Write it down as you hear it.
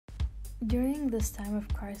During this time of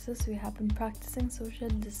crisis, we have been practicing social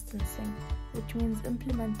distancing, which means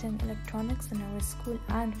implementing electronics in our school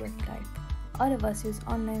and work life. All of us use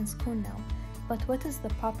online school now, but what is the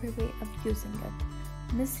proper way of using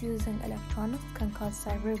it? Misusing electronics can cause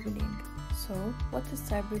cyberbullying. So, what is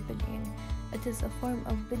cyberbullying? It is a form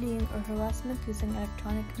of bullying or harassment using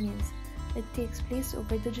electronic means. It takes place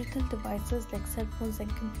over digital devices like cell phones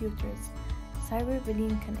and computers.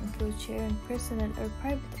 Cyberbullying can include sharing personal or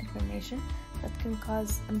private information that can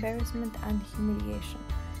cause embarrassment and humiliation.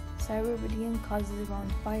 Cyberbullying causes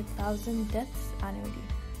around 5,000 deaths annually.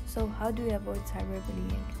 So how do we avoid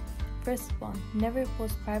cyberbullying? First one, never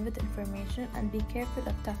post private information and be careful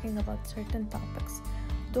of talking about certain topics.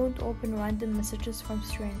 Don't open random messages from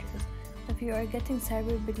strangers. If you are getting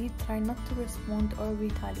cyberbullied, try not to respond or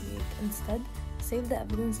retaliate. Instead, save the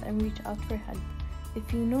evidence and reach out for help.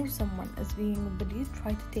 If you know someone is being bullied,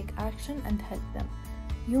 try to take action and help them.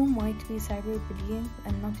 You might be cyberbullying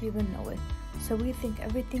and not even know it. So rethink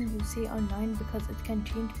everything you say online because it can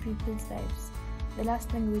change people's lives. The last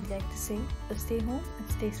thing we'd like to say is stay home and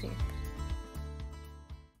stay safe.